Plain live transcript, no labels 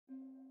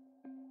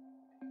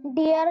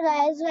Dear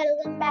guys,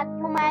 welcome back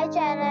to my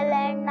channel,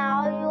 and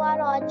now you are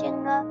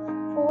watching a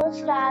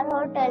 4-star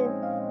hotel.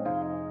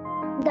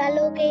 The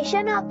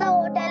location of the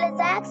hotel is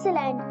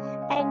excellent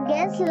and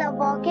guests love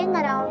walking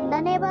around the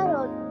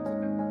neighborhood.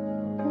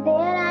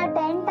 There are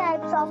 10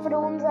 types of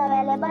rooms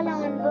available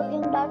on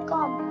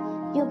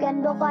booking.com. You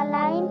can book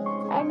online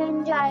and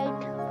enjoy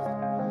it.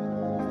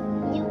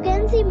 You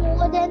can see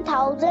more than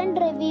 1,000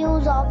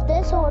 reviews of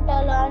this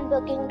hotel on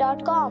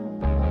booking.com.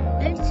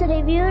 Its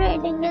review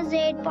rating is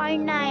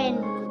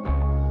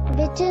 8.9,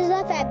 which is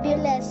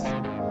fabulous.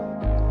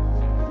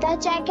 The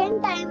check-in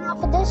time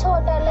of this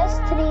hotel is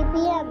 3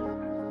 p.m.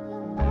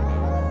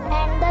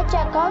 and the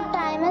check-out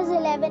time is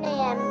 11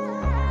 a.m.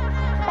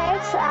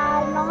 Pets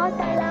are not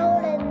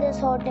allowed in this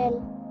hotel.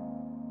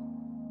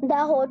 The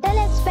hotel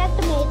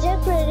accepts major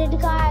credit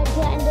cards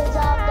and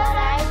reserves the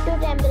right to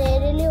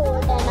temporarily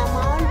hold an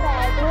amount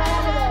prior to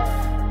arrival.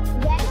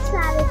 Guests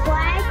are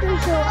required to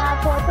show a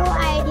photo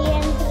ID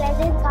and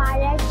credit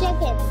card at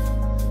check-in.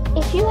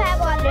 If you have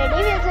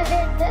already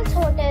visited this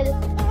hotel,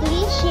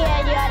 please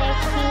share your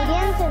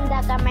experience in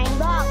the comment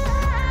box.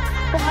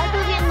 For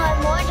booking or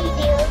more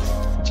details,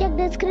 check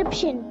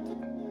description.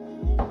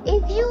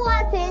 If you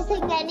are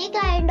facing any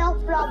kind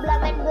of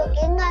problem in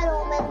booking a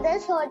room in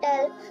this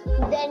hotel,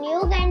 then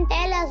you can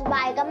tell us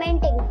by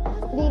commenting.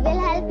 We will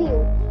help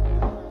you.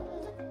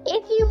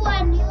 If you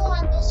are new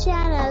on this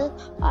channel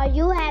or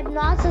you have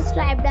not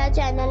subscribed our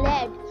channel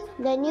yet,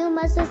 then you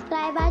must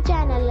subscribe our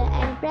channel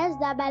and press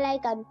the bell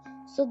icon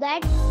so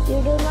that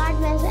you do not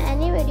miss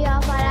any video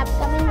of our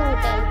upcoming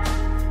hotel.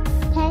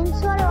 Thanks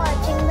for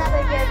watching the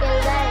video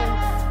till the end.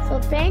 So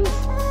friends,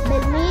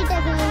 we'll meet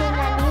again in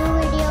a new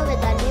video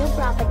with a new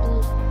property.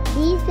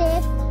 Be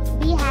safe,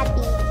 be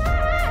happy.